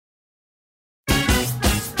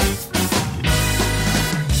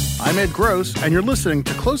I'm Ed Gross, and you're listening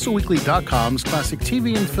to CloserWeekly.com's classic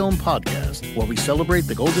TV and film podcast, where we celebrate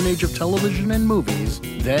the golden age of television and movies,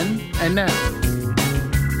 then and now.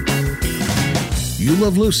 You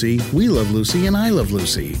love Lucy, we love Lucy, and I love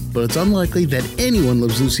Lucy, but it's unlikely that anyone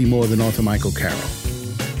loves Lucy more than author Michael Karol.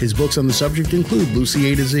 His books on the subject include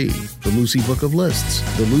Lucy A to Z, the Lucy Book of Lists,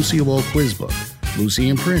 the Lucille Ball Quiz Book, Lucy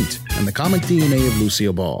in Print, and the comic DNA of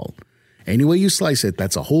Lucille Ball. Any way you slice it,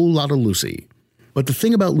 that's a whole lot of Lucy. But the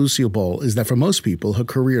thing about Lucille Ball is that for most people, her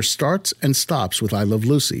career starts and stops with I Love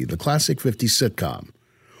Lucy, the classic 50s sitcom.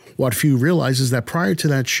 What few realize is that prior to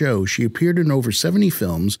that show, she appeared in over 70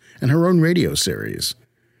 films and her own radio series.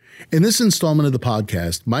 In this installment of the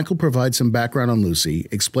podcast, Michael provides some background on Lucy,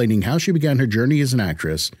 explaining how she began her journey as an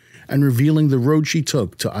actress and revealing the road she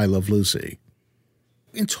took to I Love Lucy.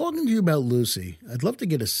 In talking to you about Lucy, I'd love to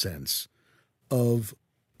get a sense of,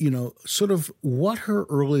 sort of what her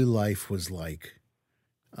early life was like.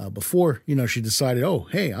 Before, she decided, oh,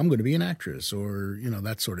 hey, I'm going to be an actress or,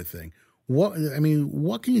 that sort of thing. What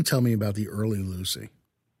can you tell me about the early Lucy?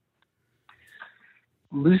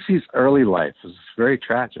 Lucy's early life was very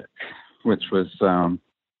tragic, which was, I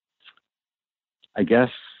guess,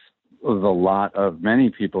 was a lot of many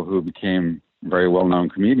people who became very well-known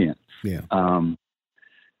comedians. Yeah.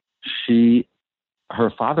 Her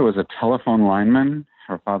father was a telephone lineman,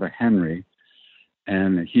 her father Henry,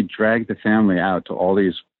 and he dragged the family out to all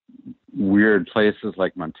these weird places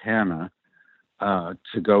like Montana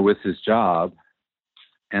to go with his job.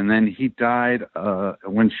 And then he died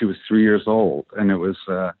when she was 3 years old. And it was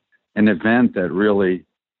an event that really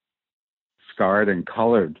scarred and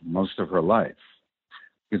colored most of her life.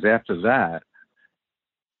 Because after that,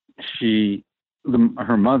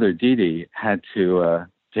 her mother, Dee Dee, had to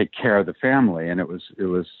take care of the family. And it was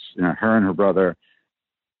her and her brother.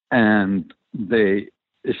 And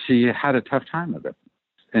she had a tough time of it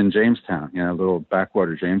in Jamestown, a little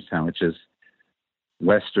backwater Jamestown, which is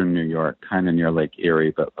Western New York, kind of near Lake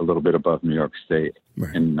Erie, but a little bit above New York State,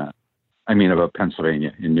 right. Above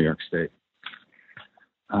Pennsylvania in New York State.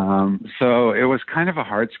 So it was kind of a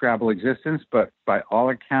hardscrabble existence, but by all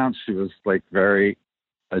accounts, she was like very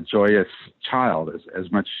a joyous child,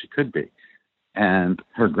 as much as she could be. And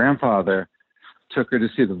her grandfather took her to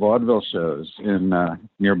see the vaudeville shows in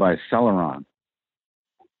nearby Celeron,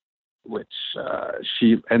 which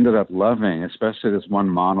she ended up loving, especially this one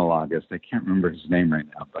monologuist. I can't remember his name right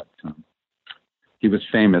now, but he was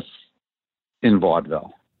famous in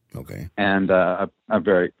vaudeville. Okay. And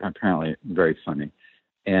apparently very funny,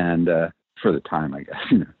 and for the time, I guess.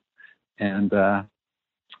 And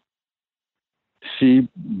she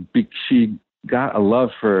got a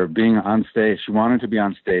love for being on stage. She wanted to be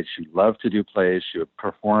on stage. She loved to do plays. She would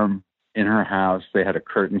perform in her house. They had a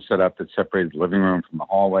curtain set up that separated the living room from the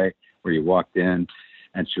hallway where you walked in,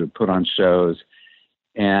 and she would put on shows.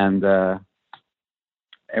 And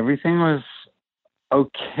everything was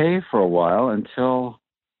okay for a while until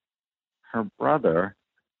her brother,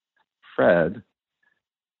 Fred,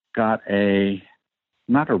 got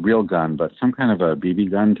not a real gun, but some kind of a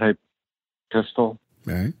BB gun type pistol.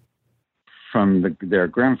 Right. From their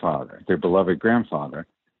grandfather, their beloved grandfather.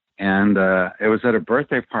 And it was at a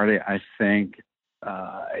birthday party, I think.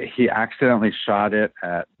 He accidentally shot it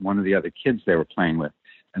at one of the other kids they were playing with.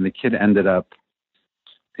 And the kid ended up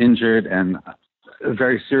injured and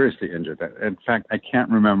very seriously injured. In fact, I can't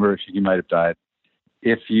remember. He might have died.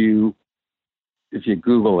 If you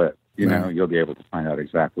Google it, right. You'll be able to find out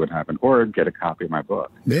exactly what happened, or get a copy of my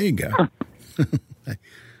book. There you go.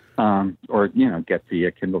 Or, get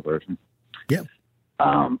the Kindle version. Yeah.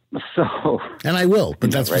 And I will,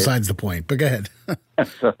 but that's right? besides the point. But go ahead.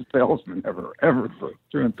 So salesman ever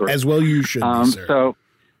through and through. As well you should be, sir. So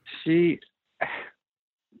she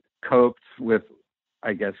coped with,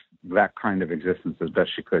 I guess, that kind of existence as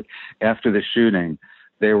best she could. After the shooting,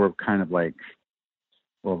 they were kind of like,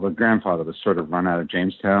 well, the grandfather was sort of run out of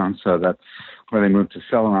Jamestown, so that's where they moved to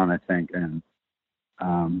Celeron, I think. And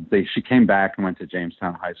she came back and went to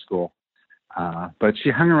Jamestown High School. But she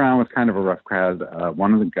hung around with kind of a rough crowd.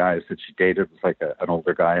 One of the guys that she dated was like an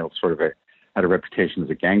older guy who sort of had a reputation as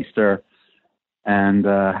a gangster. And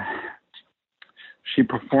she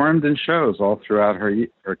performed in shows all throughout her youth,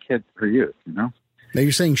 Now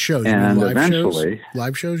you're saying shows. You and mean live eventually, shows?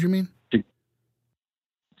 Live shows, you mean?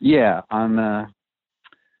 On I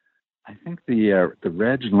think the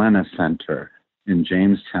Reg Lena Center in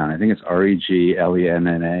Jamestown. I think it's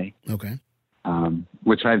REGLENNA. Okay.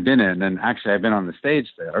 Which I've been in, and actually I've been on the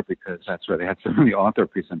stage there because that's where they had some of the author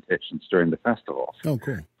presentations during the festival. Oh,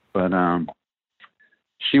 cool. But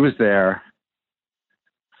she was there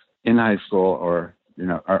in high school or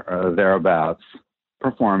thereabouts,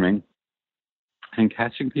 performing and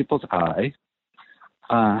catching people's eye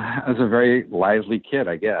as a very lively kid,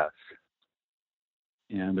 I guess.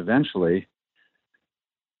 And eventually,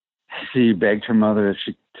 she begged her mother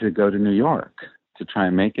to go to New York to try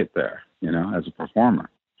and make it there, as a performer.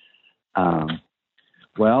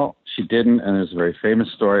 Well, she didn't, and there's a very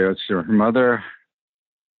famous story. Her mother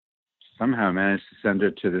somehow managed to send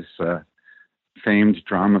her to this famed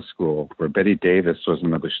drama school where Betty Davis was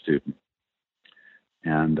another student.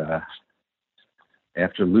 And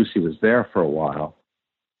after Lucy was there for a while,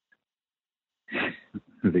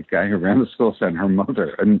 the guy who ran the school sent her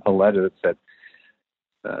mother a letter that said,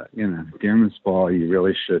 Dear Miss Ball, you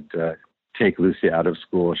really should take Lucy out of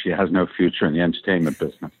school. She has no future in the entertainment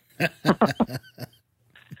business.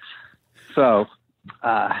 So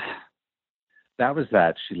that was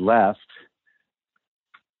that. She left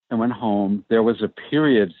and went home. There was a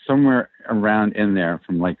period somewhere around in there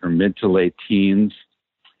from like her mid to late teens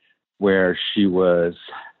where she was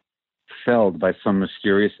felled by some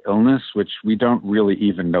mysterious illness, which we don't really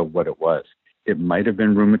even know what it was. It might have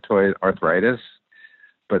been rheumatoid arthritis,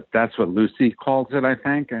 but that's what Lucy calls it, I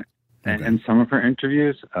think, in some of her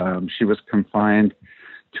interviews. She was confined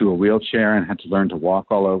to a wheelchair and had to learn to walk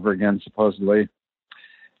all over again, supposedly.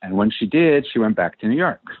 And when she did, she went back to New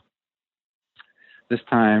York. This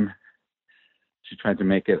time, she tried to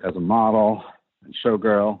make it as a model and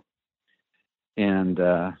showgirl. And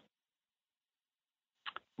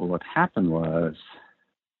what happened was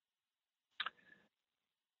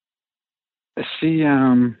she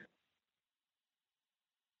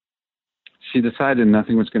decided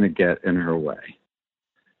nothing was going to get in her way.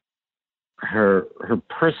 Her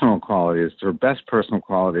personal qualities, her best personal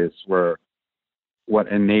qualities, were what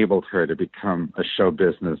enabled her to become a show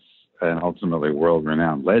business and ultimately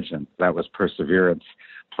world-renowned legend. That was perseverance,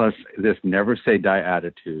 plus this never say die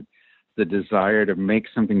attitude, the desire to make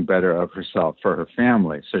something better of herself for her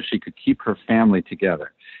family so she could keep her family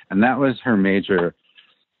together. And that was her major,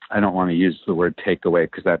 I don't want to use the word takeaway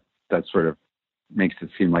because that sort of makes it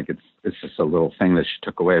seem like it's just a little thing that she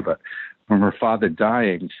took away. But from her father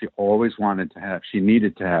dying, she always she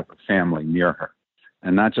needed to have a family near her.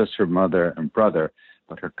 And not just her mother and brother,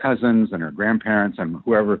 but her cousins and her grandparents and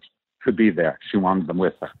whoever could be there. She wanted them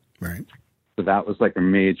with her. Right. So that was like a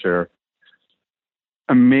major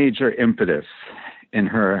impetus in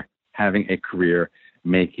her having a career,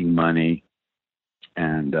 making money,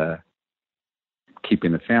 and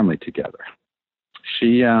keeping the family together.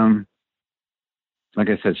 She, like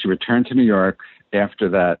I said, she returned to New York after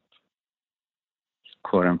that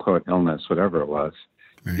quote-unquote illness, whatever it was.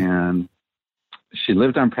 Right. And she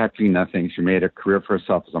lived on practically nothing. She made a career for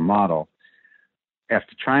herself as a model.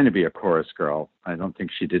 After trying to be a chorus girl, I don't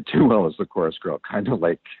think she did too well as a chorus girl, kind of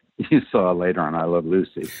like you saw later on I Love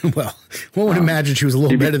Lucy. Well, one would imagine she was a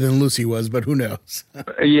little better than Lucy was, but who knows?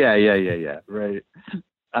 Yeah, right.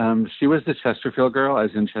 She was the Chesterfield girl,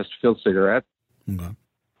 as in Chesterfield cigarette. Okay.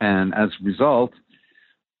 And as a result,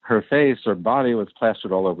 her face or body was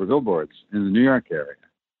plastered all over billboards in the New York area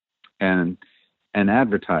and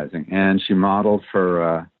advertising. And she modeled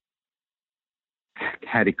for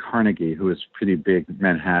Hattie Carnegie, who was a pretty big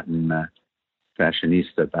Manhattan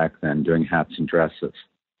fashionista back then, doing hats and dresses.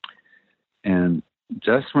 And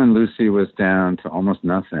just when Lucy was down to almost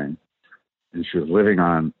nothing, and she was living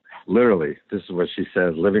on, literally, this is what she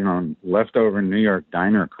says, living on leftover New York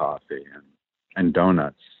diner coffee and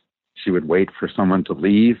donuts. She would wait for someone to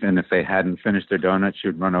leave, and if they hadn't finished their donut, she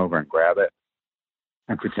would run over and grab it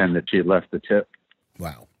and pretend that she had left the tip.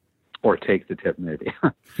 Wow. Or take the tip, maybe.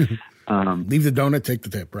 Leave the donut, take the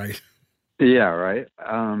tip, right? Yeah, right.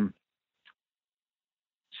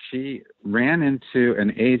 She ran into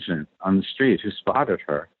an agent on the street who spotted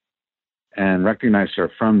her and recognized her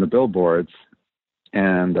from the billboards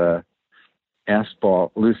and asked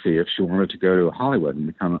Lucy if she wanted to go to Hollywood and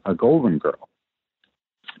become a Golden Girl.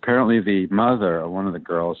 Apparently the mother of one of the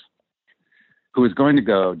girls who was going to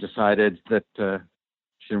go decided that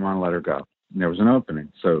she didn't want to let her go. And there was an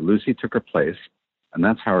opening. So Lucy took her place, and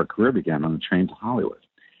that's how her career began, on the train to Hollywood.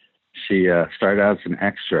 She started out as an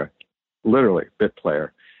extra, literally bit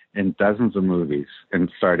player, in dozens of movies,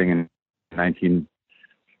 and starting in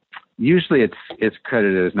usually it's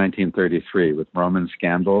credited as 1933 with Roman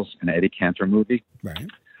Scandals, an Eddie Cantor movie. Right.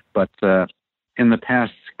 But in the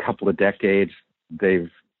past couple of decades,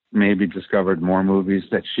 they've maybe discovered more movies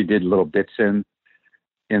that she did little bits in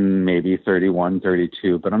maybe 31,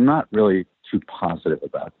 32, but I'm not really too positive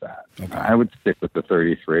about that. Okay. I would stick with the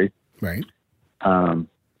 33. Right.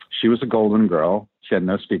 She was a Golden Girl. She had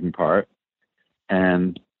no speaking part,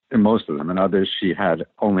 and in most of them, and others she had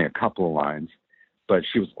only a couple of lines. but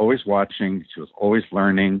she was always watching. She was always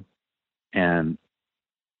learning. And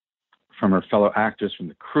from her fellow actors, from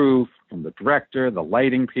the crew, from the director, the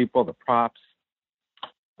lighting people, the props.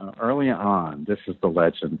 Early on, this is the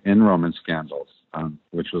legend, in Roman Scandals,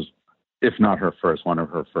 which was, if not her first, one of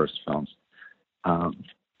her first films.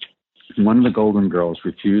 One of the Golden Girls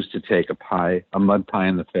refused to take a mud pie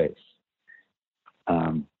in the face,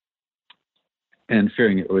 and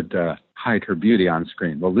fearing it would hide her beauty on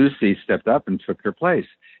screen. Well, Lucy stepped up and took her place,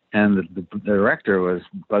 and the director was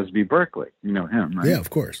Busby Berkeley. You know him, right? Yeah, of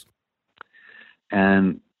course.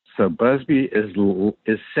 And so Busby is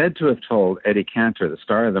said to have told Eddie Cantor, the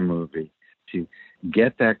star of the movie, to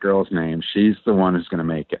get that girl's name. She's the one who's going to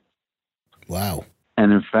make it. Wow.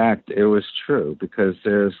 And in fact, it was true, because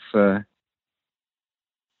there's, well,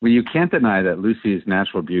 you can't deny that Lucy's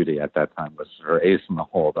natural beauty at that time was her ace in the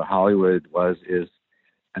hole. The Hollywood is,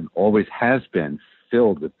 and always has been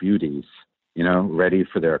filled with beauties, ready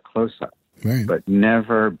for their close-up. Right. But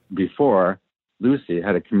never before Lucy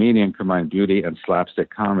had a comedian combine beauty and slapstick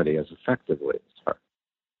comedy as effectively as her.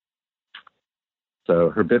 So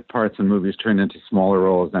her bit parts in movies turned into smaller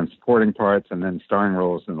roles, then supporting parts, and then starring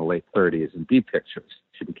roles in the late 30s in B pictures.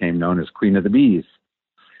 She became known as Queen of the Bees.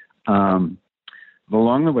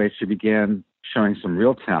 Along the way, she began showing some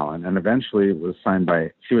real talent, and eventually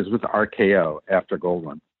she was with RKO after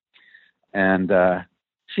Goldwyn. And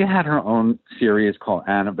she had her own series called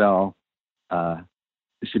Annabelle.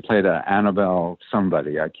 She played Annabelle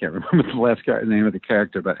somebody. I can't remember the name of the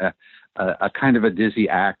character, but a kind of a dizzy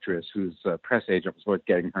actress whose press agent was always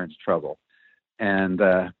getting her into trouble. And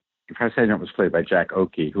the press agent was played by Jack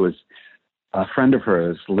Oakey, who was a friend of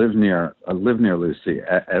hers, lived near Lucy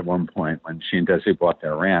at one point when she and Desi bought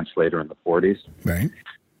their ranch later in the 40s. Right.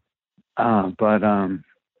 But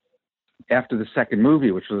after the second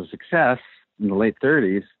movie, which was a success in the late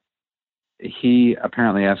 30s, he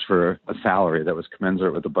apparently asked for a salary that was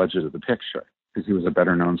commensurate with the budget of the picture, because he was a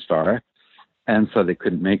better-known star, and so they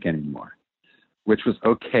couldn't make any more, which was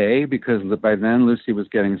okay, because by then Lucy was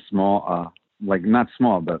getting small, not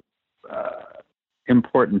small, but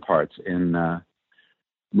important parts in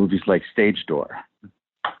movies like Stage Door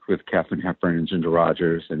with Katharine Hepburn and Ginger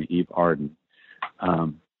Rogers and Eve Arden.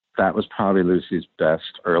 That was probably Lucy's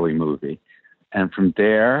best early movie. And from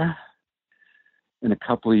there, in a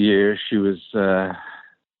couple of years, she was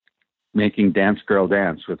making Dance Girl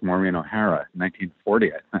Dance with Maureen O'Hara in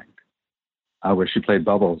 1940, I think, where she played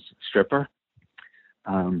Bubbles, stripper.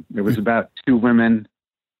 It was about two women,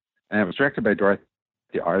 and it was directed by Dorothy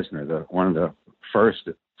Arzner, one of the first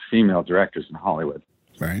female directors in Hollywood,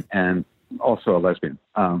 right? And also a lesbian,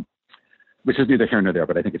 which is neither here nor there,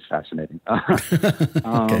 but I think it's fascinating.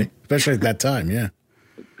 Okay, especially at that time, yeah.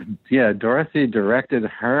 Yeah, Dorothy directed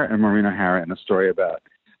her and Maureen O'Hara in a story about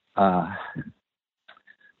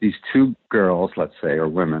these two girls, let's say, or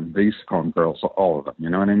women. They used to call them girls, all of them. You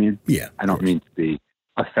know what I mean? Yeah. I don't mean to be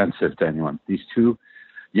offensive to anyone. These two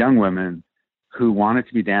young women who wanted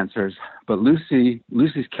to be dancers, but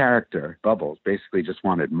Lucy's character, Bubbles, basically just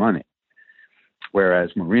wanted money, whereas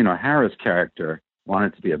Maureen O'Hara's character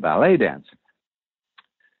wanted to be a ballet dancer.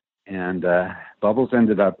 And Bubbles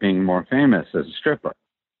ended up being more famous as a stripper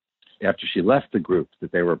after she left the group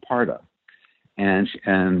that they were part of. And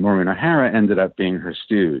Maureen O'Hara ended up being her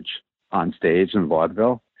stooge on stage in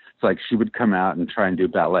vaudeville. It's like she would come out and try and do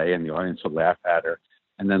ballet, and the audience would laugh at her.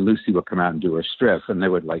 And then Lucy would come out and do her strip, and they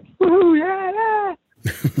would like, woohoo, yeah,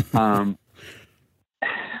 yeah.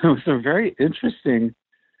 It was a very interesting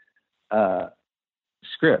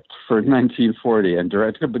script for 1940, and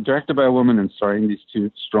directed by a woman and starring these two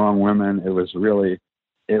strong women. It was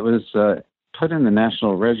put in the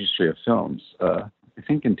National Registry of Films, I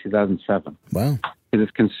think in 2007. Wow. It is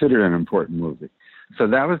considered an important movie. So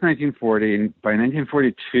that was 1940. And by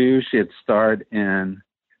 1942, she had starred in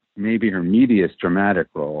maybe her meatiest dramatic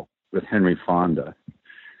role with Henry Fonda.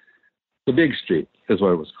 The Big Street is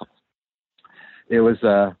what it was called. It was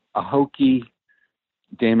a hokey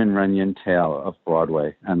Damon Runyon tale of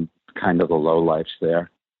Broadway and kind of the lowlifes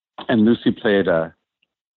there. And Lucy played a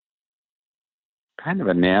kind of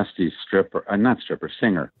a nasty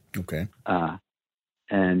singer. Okay.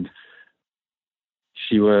 And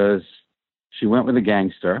she went with a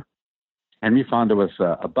gangster. Henry Fonda was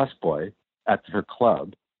a busboy at her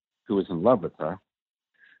club who was in love with her.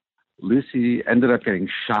 Lucy ended up getting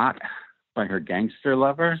shot by her gangster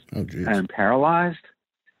lover and paralyzed.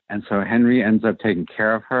 And so Henry ends up taking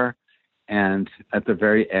care of her. And at the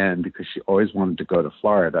very end, because she always wanted to go to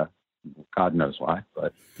Florida, God knows why,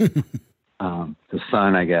 but the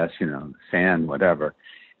sun, I guess, the sand, whatever,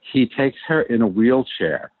 he takes her in a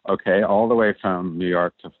wheelchair, okay, all the way from New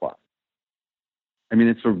York to Florida. I mean,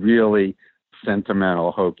 it's a really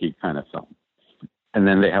sentimental, hokey kind of film. And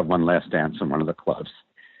then they have one last dance in one of the clubs.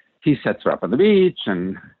 He sets her up on the beach,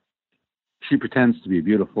 and she pretends to be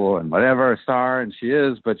beautiful and whatever, a star, and she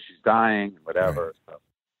is, but she's dying, whatever. Right. So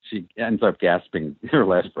she ends up gasping her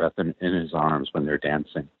last breath in his arms when they're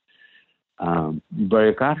dancing. But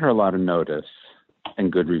it got her a lot of notice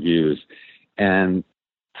and good reviews. And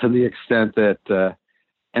to the extent that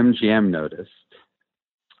MGM noticed,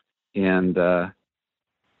 and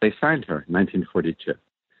they signed her in 1942.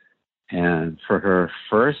 And for her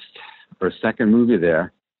first or second movie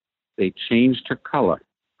there, they changed her color,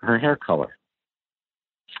 her hair color.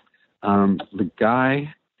 The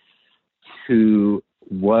guy who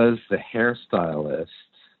was the hairstylist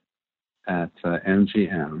at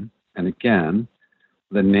MGM, and again,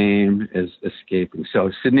 the name is escaping.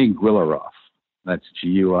 So Sidney Guilaroff, that's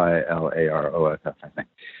Guilaroff, I think.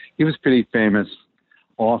 He was pretty famous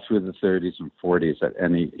all through the 30s and 40s,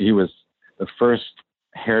 he was the first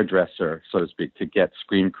hairdresser, so to speak, to get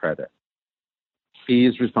screen credit.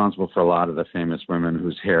 He's responsible for a lot of the famous women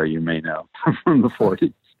whose hair you may know from the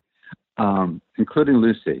 40s, including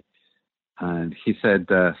Lucy. And he said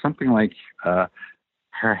something like, her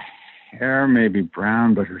hair may be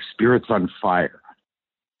brown, but her spirit's on fire.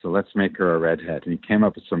 So let's make her a redhead. And he came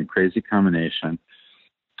up with some crazy combination,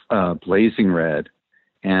 blazing red.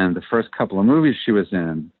 And the first couple of movies she was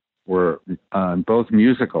in were both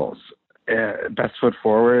musicals. Best Foot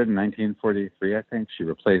Forward in 1943, I think. She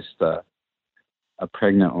replaced a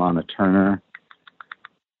pregnant Lana Turner.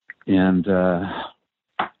 And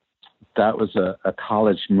that was a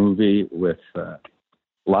college movie with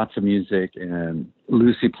lots of music. And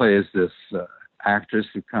Lucy plays this actress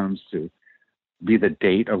who comes to be the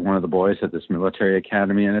date of one of the boys at this military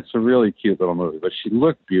academy. And it's a really cute little movie. But she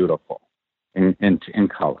looked beautiful in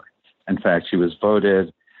color. In fact, she was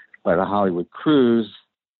voted by the Hollywood Cruise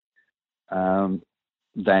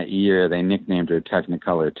that year. They nicknamed her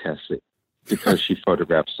Technicolor Tessie because she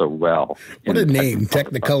photographed so well. What a name,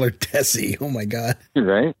 Technicolor Tessie. Oh my God.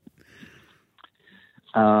 Right?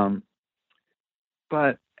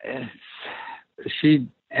 But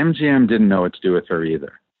MGM didn't know what to do with her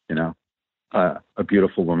either, a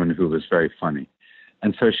beautiful woman who was very funny.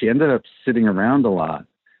 And so she ended up sitting around a lot,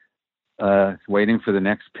 waiting for the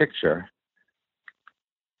next picture.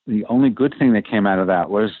 The only good thing that came out of that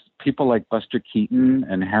was people like Buster Keaton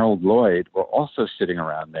and Harold Lloyd were also sitting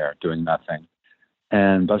around there doing nothing.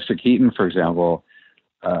 And Buster Keaton, for example,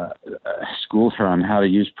 schooled her on how to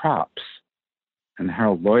use props. And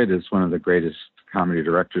Harold Lloyd is one of the greatest comedy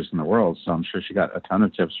directors in the world, so I'm sure she got a ton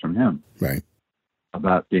of tips from him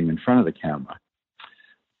about being in front of the camera.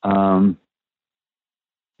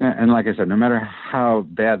 And like I said, no matter how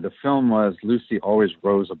bad the film was, Lucy always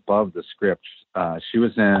rose above the script. She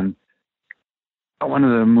was in one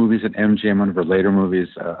of the movies at MGM, one of her later movies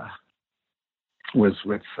was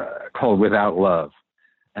called Without Love.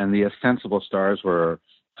 And the ostensible stars were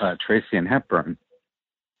Tracy and Hepburn.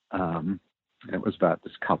 It was about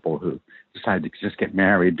this couple who decided to just get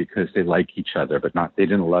married because they like each other, but they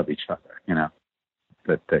didn't love each other,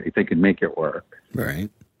 but they could make it work. Right.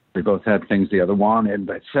 They both had things the other wanted,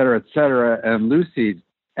 et cetera, et cetera. And Lucy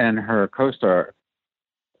and her co-star,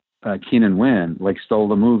 Keenan Wynn, stole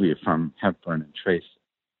the movie from Hepburn and Tracy.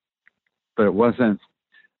 But it wasn't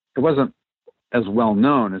as well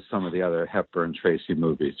known as some of the other Hepburn Tracy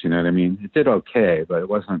movies. You know what I mean? It did okay, but it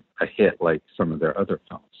wasn't a hit like some of their other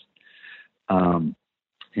films.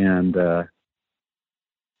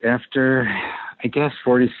 After, I guess,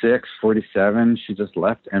 46, 47, she just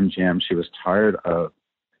left MGM. She was tired of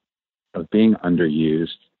being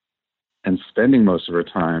underused and spending most of her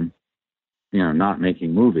time, not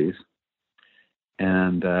making movies.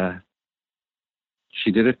 And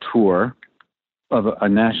she did a tour a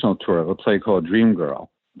national tour of a play called Dream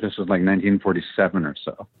Girl. This was like 1947 or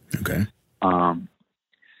so. Okay.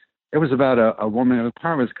 It was about a woman. The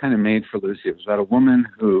part was kind of made for Lucy. It was about a woman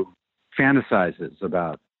who fantasizes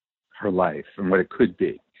about her life and what it could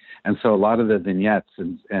be. And so a lot of the vignettes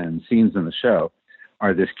and scenes in the show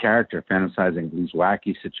are this character fantasizing these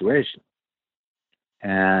wacky situations.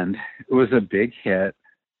 And it was a big hit.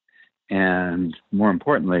 And more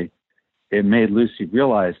importantly, it made Lucy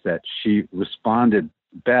realize that she responded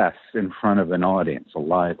best in front of an audience, a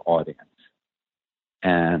live audience.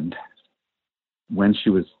 And when she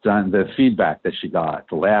was done, the feedback that she got,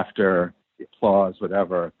 the laughter, the applause,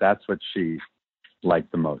 whatever, that's what she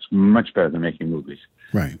liked the most, much better than making movies.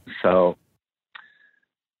 Right. So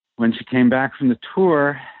when she came back from the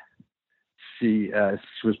tour, she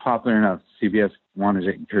was popular enough. CBS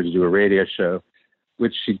wanted her to do a radio show,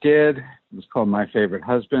 which she did. It was called My Favorite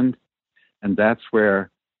Husband. And that's where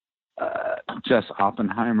Jess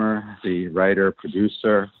Oppenheimer, the writer,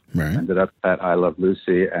 producer, ended up at I Love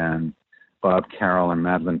Lucy, and Bob Carroll and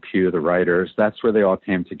Madeline Pugh, the writers. That's where they all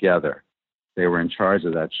came together. They were in charge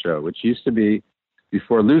of that show, which used to be,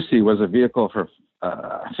 before Lucy, was a vehicle for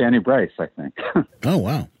Fanny Bryce, I think. Oh,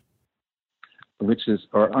 wow. Which is,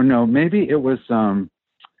 or no, maybe it was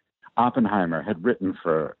Oppenheimer had written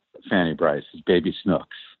for Fanny Bryce, his Baby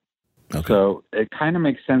Snooks. Okay. So it kind of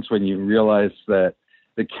makes sense when you realize that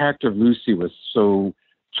the character of Lucy was so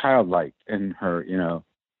childlike in her,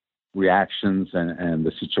 reactions and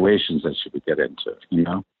the situations that she would get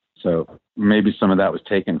into, So maybe some of that was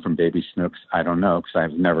taken from Baby Snooks. I don't know, because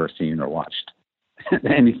I've never seen or watched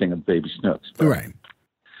anything of Baby Snooks. But right.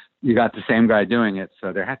 You got the same guy doing it,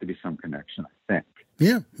 so there had to be some connection, I think.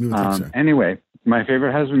 Yeah, you would think so. Anyway, My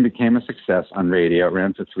Favorite Husband became a success on radio. It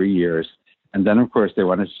ran for 3 years. And then, of course, they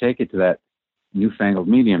wanted to take it to that newfangled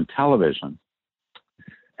medium, television.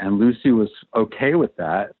 And Lucy was okay with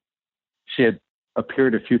that. She had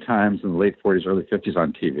appeared a few times in the late 40s, early 50s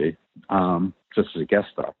on TV, just as a guest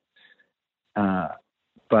star.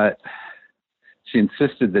 But she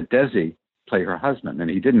insisted that Desi play her husband, and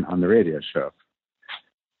he didn't on the radio show.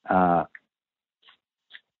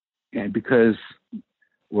 And because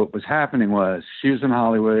what was happening was she was in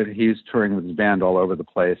Hollywood, he's touring with his band all over the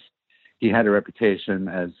place. He had a reputation,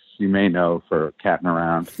 as you may know, for catting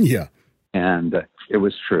around. Yeah. And it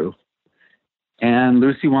was true. And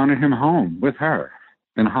Lucy wanted him home with her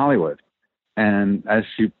in Hollywood. And as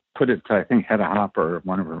she put it to, I think, Hedda Hopper,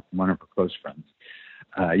 one of her close friends,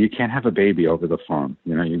 you can't have a baby over the phone.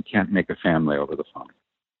 You can't make a family over the phone.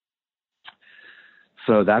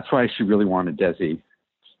 So that's why she really wanted Desi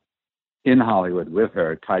in Hollywood with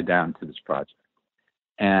her, tied down to this project.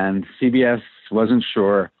 And CBS wasn't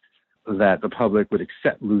sure that the public would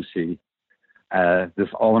accept Lucy, this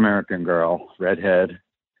all-American girl, redhead,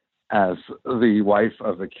 as the wife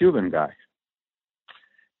of a Cuban guy.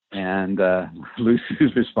 And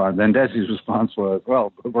Lucy's response, then Desi's response was,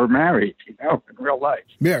 well, we're married, in real life.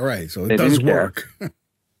 Yeah, right. So it does work.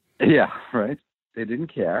 Yeah, right. They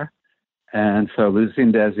didn't care. And so Lucy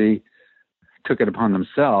and Desi took it upon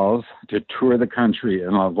themselves to tour the country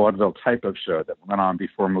in a vaudeville type of show that went on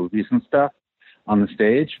before movies and stuff on the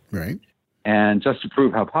stage. Right. And just to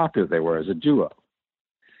prove how popular they were as a duo.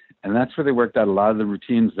 And that's where they worked out a lot of the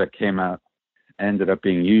routines that came out, ended up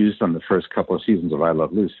being used on the first couple of seasons of I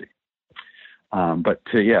Love Lucy. But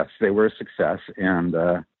yes, they were a success. And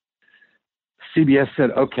CBS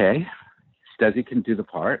said, okay, Desi can do the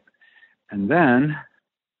part. And then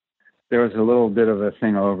there was a little bit of a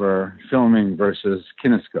thing over filming versus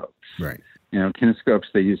kinescopes. Right.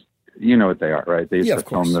 Kinescopes, they used, you know what they are, right? They used to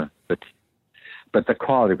film but the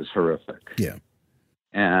quality was horrific. Yeah.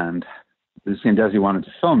 And Lucy and Desi wanted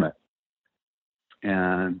to film it.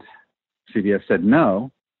 And CBS said,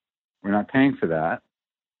 no, we're not paying for that.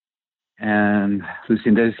 And Lucy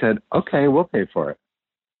and Desi said, okay, we'll pay for it,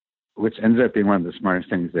 which ended up being one of the smartest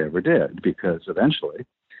things they ever did, because eventually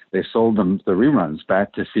they sold them the reruns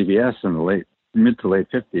back to CBS in the mid to late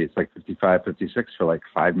 50s, like 55, 56, for like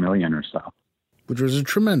 $5 million or so. Which was a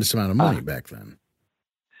tremendous amount of money back then.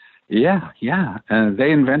 Yeah. And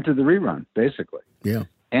they invented the rerun, basically. Yeah.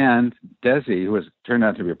 And Desi, who turned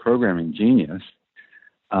out to be a programming genius,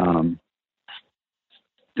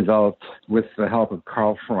 developed, with the help of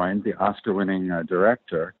Carl Freund, the Oscar-winning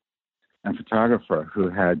director and photographer who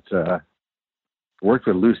had worked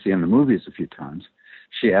with Lucy in the movies a few times.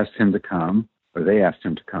 She asked him to come, or they asked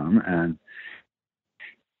him to come, and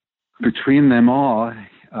between them all,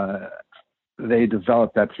 they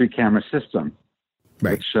developed that 3-camera system,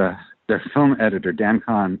 right, which their film editor, Dan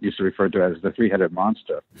Kahn, used to refer to as the 3-headed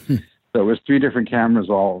monster. So it was 3 different cameras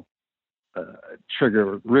all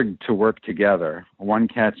rigged to work together, one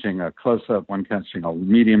catching a close-up, one catching a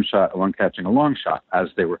medium shot, one catching a long shot as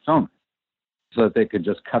they were filming, so that they could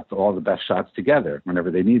just cut all the best shots together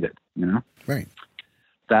whenever they needed, Right.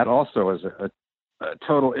 That also was a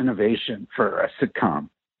total innovation for a sitcom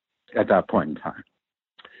at that point in time.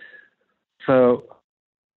 So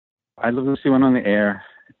I Love Lucy went on the air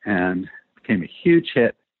and became a huge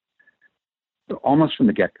hit almost from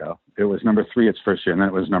the get-go. It was number 3 its first year, and then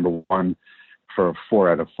it was number 1 for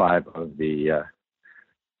 4 out of 5 of the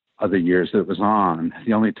other years that it was on.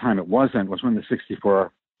 The only time it wasn't was when the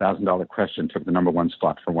 $64,000 Question took the number 1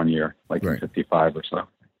 spot for 1 year, like in 55 or so.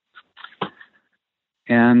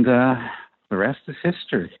 And the rest is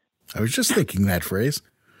history. I was just thinking that phrase.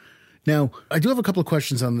 Now, I do have a couple of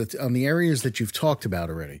questions on the areas that you've talked about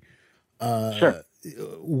already. Sure.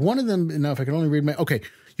 One of them, now if I can only read okay,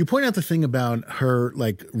 you point out the thing about her,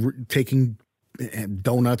 like, taking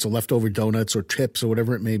donuts or leftover donuts or tips or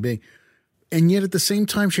whatever it may be. And yet at the same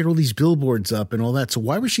time, she had all these billboards up and all that. So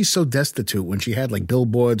why was she so destitute when she had like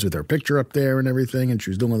billboards with her picture up there and everything, and she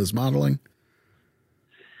was doing all this modeling?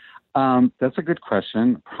 That's a good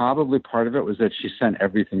question. Probably part of it was that she sent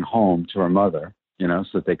everything home to her mother, so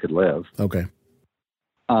that they could live. Okay.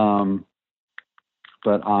 But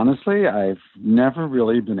honestly, I've never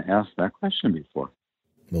really been asked that question before.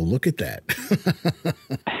 Well, look at that.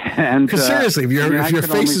 And because seriously, if your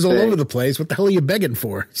face is all over the place, what the hell are you begging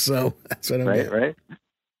for? So that's what I'm getting. Right.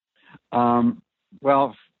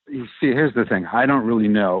 Well, you see, here's the thing. I don't really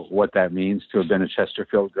know what that means to have been a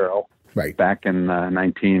Chesterfield girl, right, back in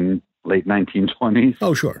late 1920s.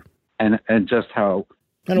 Oh, sure. And just how.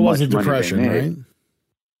 And it was the Depression, right?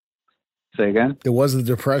 Say again? There was the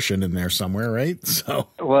Depression in there somewhere, right? So.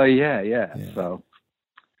 Well, yeah. So.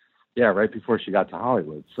 Yeah, right before she got to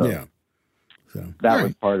Hollywood. So, that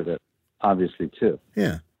was part of it, obviously, too.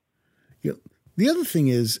 Yeah. The other thing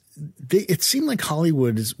is, it seemed like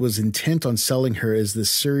Hollywood was intent on selling her as this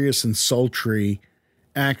serious and sultry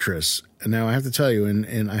actress. And now I have to tell you,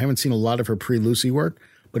 and I haven't seen a lot of her pre-Lucy work,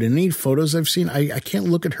 but in any photos I've seen, I can't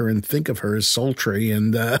look at her and think of her as sultry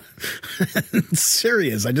and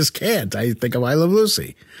serious. I just can't. I think of I Love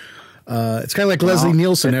Lucy. It's kind of like Leslie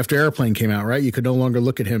Nielsen after Airplane came out, right? You could no longer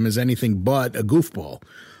look at him as anything but a goofball.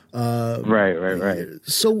 Right.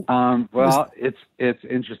 So, it's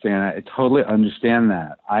interesting. And I totally understand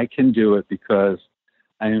that. I can do it because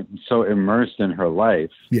I am so immersed in her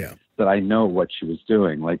life that I know what she was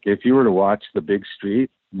doing. Like if you were to watch The Big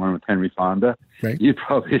Street, one with Henry Fonda, right, you'd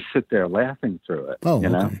probably sit there laughing through it. Oh,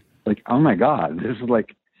 okay. Like, oh my God, this is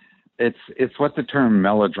like, it's what the term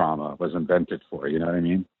melodrama was invented for. You know what I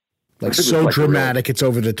mean? Like so like dramatic, it's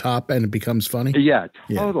over the top and it becomes funny. Yeah,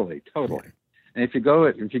 totally. Yeah. And if you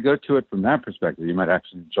go to it from that perspective, you might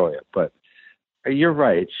actually enjoy it. But you're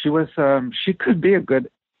right. She was she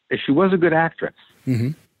was a good actress,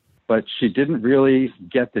 but she didn't really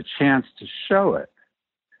get the chance to show it.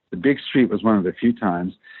 The Big Street was one of the few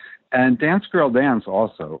times, and Dance Girl Dance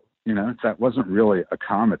also. That wasn't really a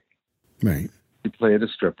comedy. Right. She played a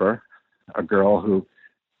stripper, a girl who,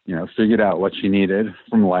 figured out what she needed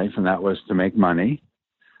from life, and that was to make money,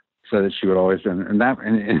 so that she would always, and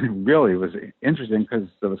it really was interesting because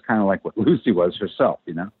it was kind of like what Lucy was herself,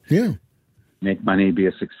 Yeah. Make money, be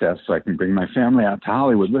a success, so I can bring my family out to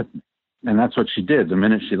Hollywood with me. And that's what she did the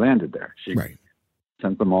minute she landed there. She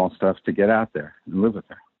sent them all stuff to get out there and live with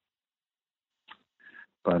her.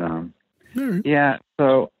 But, yeah,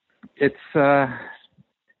 so it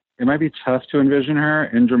might be tough to envision her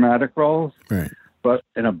in dramatic roles. Right. But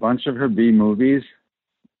in a bunch of her B movies,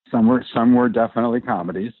 some were definitely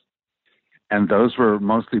comedies, and those were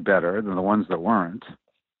mostly better than the ones that weren't.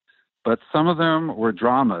 But some of them were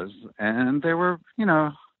dramas, and they were,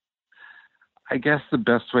 I guess the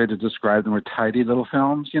best way to describe them were tidy little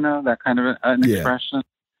films, that kind of an expression.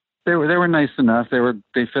 They were nice enough.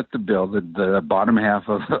 They fit the bill, the bottom half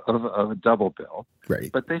of a double bill.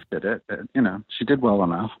 Right. But they fit it. She did well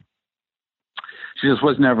enough. She just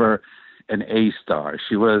was never an A star.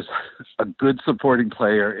 She was a good supporting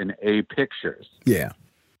player in A pictures. Yeah.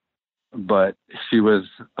 But she was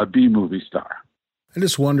a B movie star. I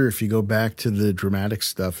just wonder if you go back to the dramatic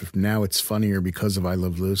stuff, if now it's funnier because of I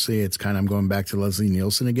Love Lucy. It's kind of, I'm going back to Leslie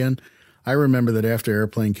Nielsen again. I remember that after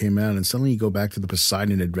Airplane came out, and suddenly you go back to the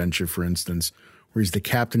Poseidon Adventure, for instance, where he's the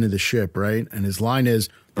captain of the ship, right? And his line is,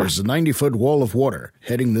 there's a 90-foot wall of water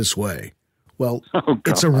heading this way. Well,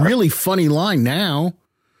 it's a really funny line now.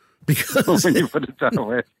 Because when you put it that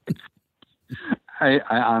way, I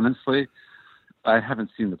honestly, I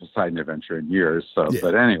haven't seen the Poseidon Adventure in years. So,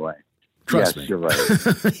 but anyway, trust me, you're right.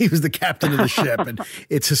 He was the captain of the ship, and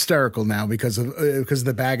it's hysterical now because of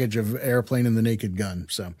the baggage of Airplane and the Naked Gun.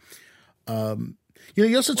 So,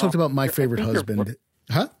 you also talked about My Favorite Husband.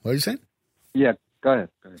 Huh? What are you saying? Yeah, go ahead.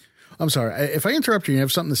 I'm sorry. If I interrupt you and you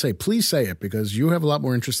have something to say, please say it, because you have a lot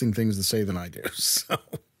more interesting things to say than I do. So.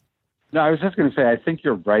 No, I was just going to say, I think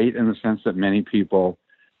you're right in the sense that many people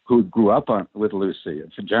who grew up with Lucy,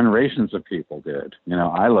 generations of people did,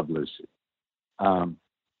 I Love Lucy,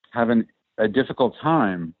 having a difficult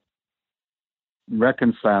time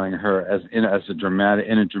reconciling her as a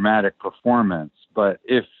dramatic performance. But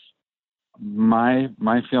if my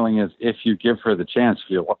feeling is, if you give her the chance,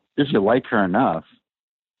 if you like her enough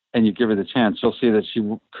and you give her the chance, you'll see that she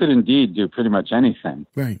could indeed do pretty much anything.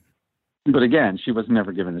 Right. But again, she was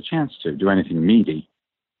never given the chance to do anything meaty.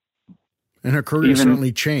 And her career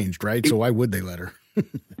certainly changed, right? So why would they let her at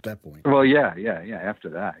that point? Well, yeah. After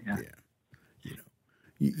that,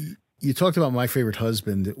 yeah. You talked about My Favorite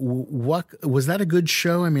Husband. What was that a good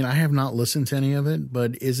show? I mean, I have not listened to any of it,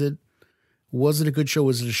 but was it a good show?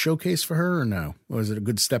 Was it a showcase for her or no? Or was it a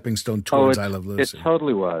good stepping stone towards I Love Lucy? It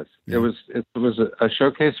totally was. Yeah. It was a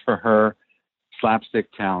showcase for her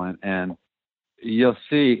slapstick talent. And you'll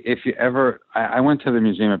see if you ever, I went to the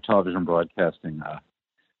Museum of Television Broadcasting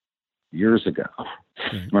years ago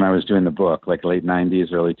when I was doing the book, like late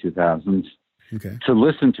 90s, early 2000s, to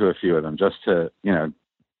listen to a few of them just to,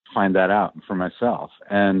 find that out for myself.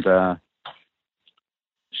 And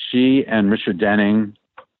she and Richard Denning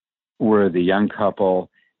were the young couple,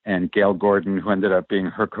 and Gail Gordon, who ended up being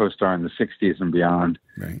her co-star in the 60s and beyond,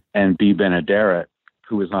 and Bea Benaderet,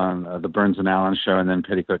 who was on the Burns and Allen show and then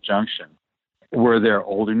Petticoat Junction, were their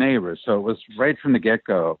older neighbors. So it was right from the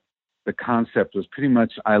get-go. The concept was pretty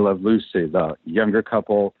much I Love Lucy, the younger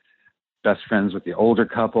couple, best friends with the older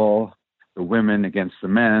couple, the women against the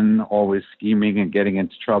men, always scheming and getting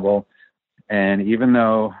into trouble. And even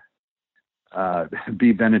though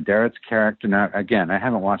Bea Benaderet's character, now, again, I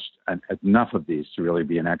haven't watched enough of these to really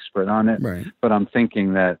be an expert on it, but I'm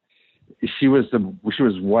thinking that she was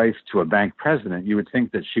wife to a bank president. You would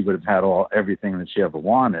think that she would have had everything that she ever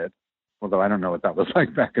wanted, although I don't know what that was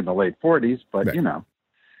like back in the late 40s, but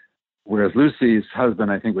whereas Lucy's husband,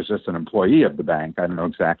 I think, was just an employee of the bank. I don't know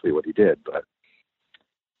exactly what he did, but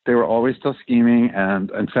they were always still scheming. And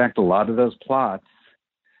in fact, a lot of those plots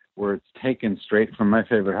were taken straight from My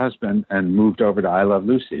Favorite Husband and moved over to I Love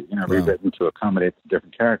Lucy, rewritten to accommodate the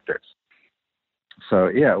different characters. So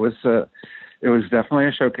yeah, it was definitely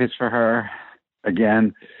a showcase for her.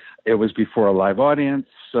 Again, it was before a live audience,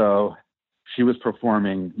 so she was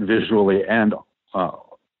performing visually and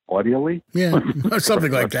audially. Yeah,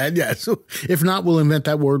 something like that. Yeah. So if not, we'll invent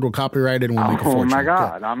that word. We'll copyright it and we'll make a fortune. Oh my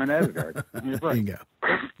God, I'm an editor. There you go.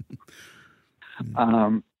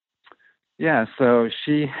 Yeah, so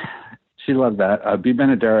she loved that. Bea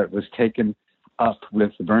Benaderet was taken up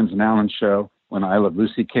with the Burns and Allen show when I Love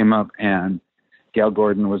Lucy came up, and Gail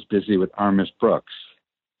Gordon was busy with Armis Brooks,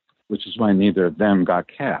 which is why neither of them got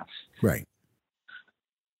cast. Right.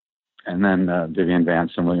 And then Vivian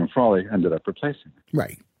Vance and William Frawley ended up replacing her.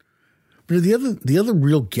 Right. But the other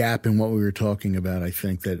real gap in what we were talking about, I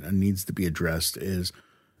think, that needs to be addressed is,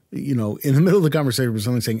 in the middle of the conversation was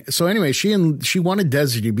something saying, so anyway, she wanted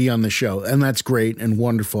Desi to be on the show, and that's great and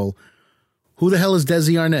wonderful. Who the hell is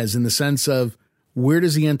Desi Arnaz in the sense of where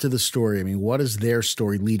does he enter the story? I mean, what is their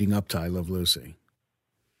story leading up to I Love Lucy?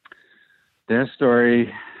 Their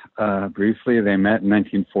story, briefly, they met in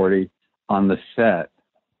 1940 on the set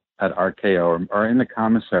at RKO or in the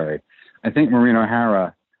commissary. I think Maureen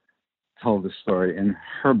O'Hara told the story in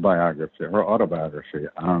her biography, her autobiography.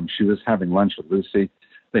 She was having lunch with Lucy.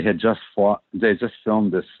 They had just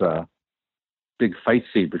filmed this big fight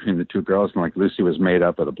scene between the two girls, and like Lucy was made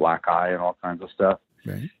up with a black eye and all kinds of stuff.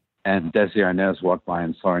 Right. And Desi Arnaz walked by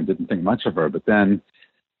and saw her and didn't think much of her. But then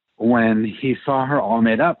when he saw her all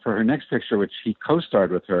made up for her next picture, which he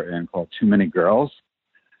co-starred with her in called Too Many Girls,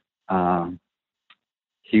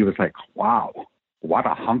 he was like, wow, what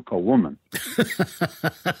a hunk of woman.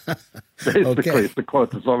 Basically, it's the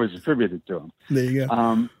quote that's always attributed to him. There you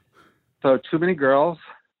go. So Too Many Girls,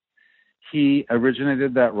 he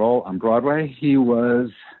originated that role on Broadway. He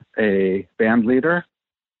was a band leader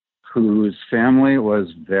whose family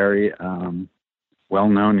was very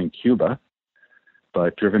well-known in Cuba,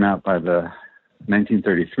 but driven out by the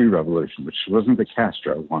 1933 revolution, which wasn't the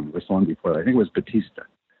Castro one. It was the one before that. I think it was Batista.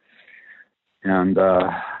 And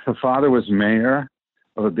the father was mayor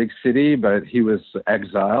of a big city, but he was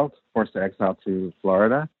forced to exile to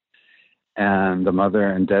Florida. And the mother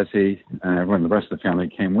and Desi and everyone, the rest of the family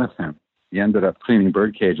came with him. He ended up cleaning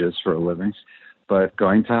bird cages for a living, but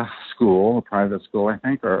going to school, a private school, I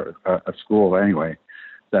think, or a school anyway,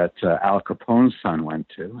 that Al Capone's son went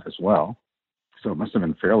to as well. So it must have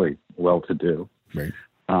been fairly well-to-do. Right.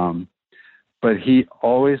 But he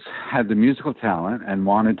always had the musical talent and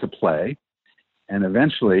wanted to play. And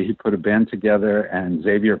eventually he put a band together, and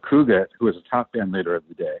Xavier Cugat, who was a top band leader of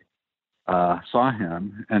the day, saw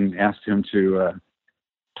him and asked him to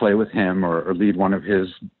play with him or lead one of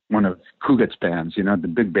Cugat's bands.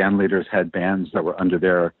 The big band leaders had bands that were under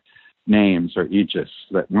their names or aegis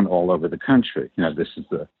that went all over the country. This is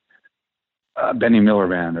the Benny Miller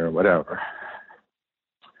Band or whatever.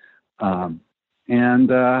 And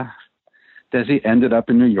Desi ended up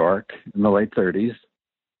in New York in the late 30s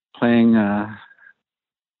playing, I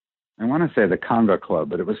want to say the Conga Club,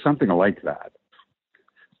 but it was something like that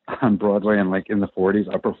on Broadway in the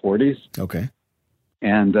 40s, upper 40s. Okay.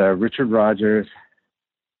 And Richard Rodgers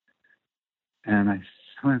and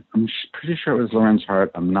pretty sure it was Lorenz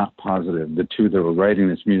Hart. I'm not positive. The two that were writing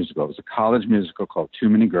this musical. It was a college musical called Too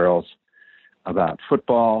Many Girls about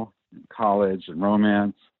football, college, and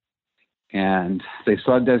romance. And they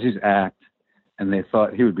saw Desi's act, and they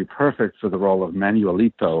thought he would be perfect for the role of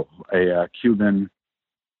Manuelito, a Cuban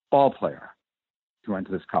ball player who went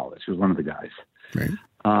to this college. He was one of the guys. Right.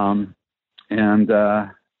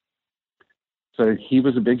 So he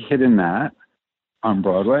was a big hit in that on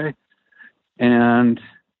Broadway. And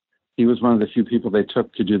he was one of the few people they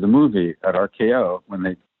took to do the movie at RKO when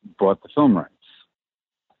they bought the film rights.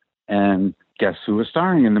 And guess who was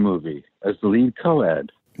starring in the movie as the lead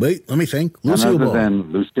co-ed? Wait, let me think. Lucille Ball.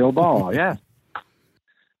 Than Lucille Ball, yeah.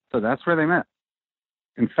 So that's where they met.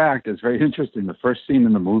 In fact, it's very interesting. The first scene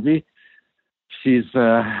in the movie, she's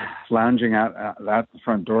lounging out the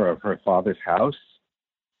front door of her father's house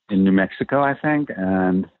in New Mexico, I think,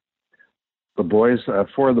 and the boys,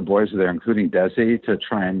 4 of the boys are there, including Desi, to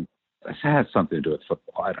try and, it has something to do with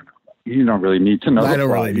football. I don't know. You don't really need to know. I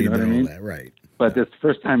don't really need to know what I mean? that, right. But it's the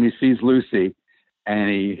first time he sees Lucy,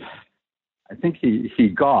 and I think he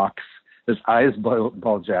gawks, his eyes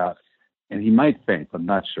bulge out, and he might faint, I'm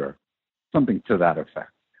not sure. Something to that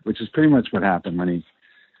effect, which is pretty much what happened when he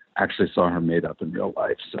actually saw her made up in real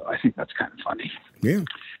life. So I think that's kind of funny. Yeah.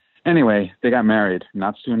 Anyway, they got married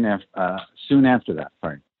soon after that.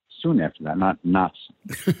 Soon after that, not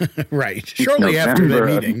right. Shortly after the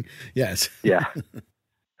meeting. Yes. Yeah.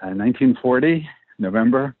 1940,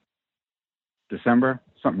 November, December,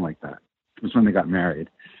 something like that was when they got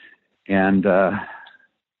married. And,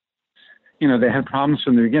 they had problems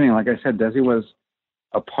from the beginning. Like I said, Desi was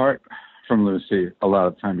apart from Lucy a lot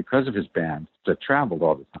of the time because of his band that traveled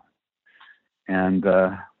all the time. And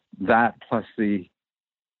that plus the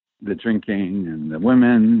drinking and the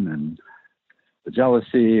women and the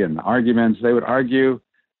jealousy and the arguments, they would argue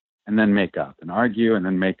and then make up and argue and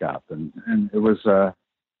then make up. And it was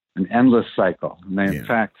an endless cycle. And they, in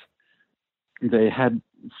fact, they had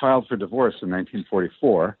filed for divorce in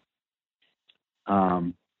 1944,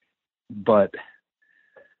 but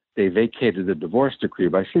they vacated the divorce decree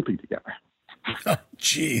by sleeping together. Oh,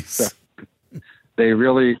 jeez. So they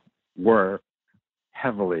really were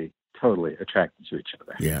heavily, totally attracted to each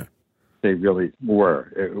other. Yeah. They really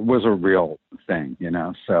were. It was a real thing,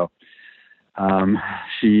 So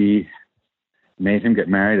she made him get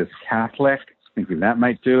married as a Catholic, thinking that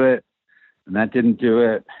might do it, and that didn't do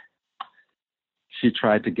it. She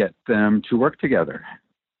tried to get them to work together.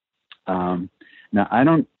 Now, I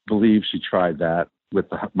don't believe she tried that with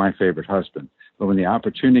My Favorite Husband, but when the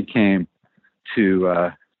opportunity came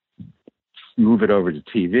to move it over to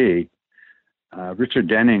TV, Richard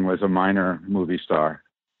Denning was a minor movie star,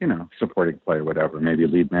 supporting play, whatever, maybe a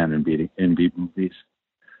lead man in beat movies.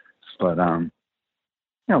 But,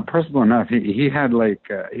 personal enough, he had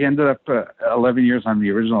he ended up 11 years on the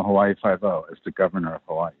original Hawaii Five-0 as the governor of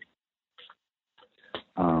Hawaii.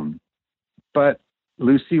 But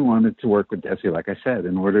Lucy wanted to work with Desi, like I said,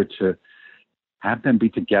 in order to have them be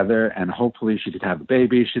together, and hopefully she could have a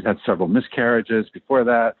baby. She'd had several miscarriages before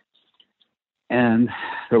that. And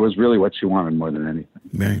it was really what she wanted more than anything,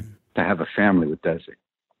 right, to have a family with Desi.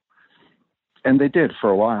 And they did for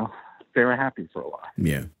a while. They were happy for a while.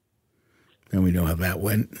 Yeah. And we know how that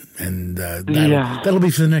went. And that'll be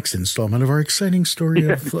for the next installment of our exciting story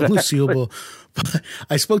of Lucille Ball.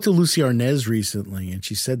 I spoke to Lucy Arnaz recently, and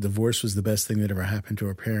she said divorce was the best thing that ever happened to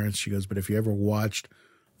her parents. She goes, but if you ever watched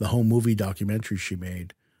the home movie documentary she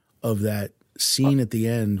made of that scene at the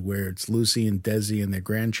end where it's Lucy and Desi and their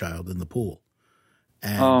grandchild in the pool.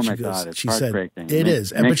 And oh, my God. It's heartbreaking. It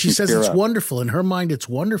is. But she says it's wonderful. In her mind, it's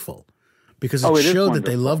wonderful because it showed that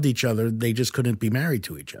they loved each other. They just couldn't be married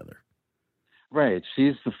to each other. Right.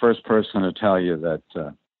 She's the first person to tell you that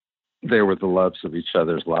they were the loves of each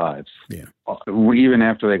other's lives. Yeah. Even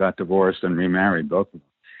after they got divorced and remarried, both of them.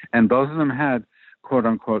 And both of them had, quote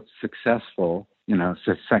unquote, successful,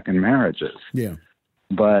 second marriages. Yeah.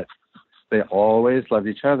 But they always loved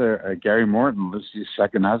each other. Gary Morton, Lucy's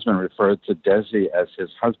second husband, referred to Desi as his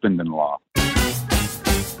husband-in-law.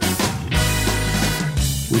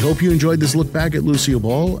 We hope you enjoyed this look back at Lucille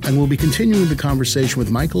Ball, and we'll be continuing the conversation with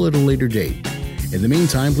Michael at a later date. In the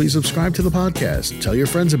meantime, please subscribe to the podcast, tell your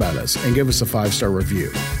friends about us, and give us a 5-star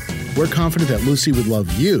review. We're confident that Lucy would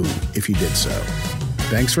love you if you did so.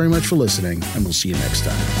 Thanks very much for listening, and we'll see you next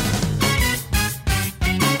time.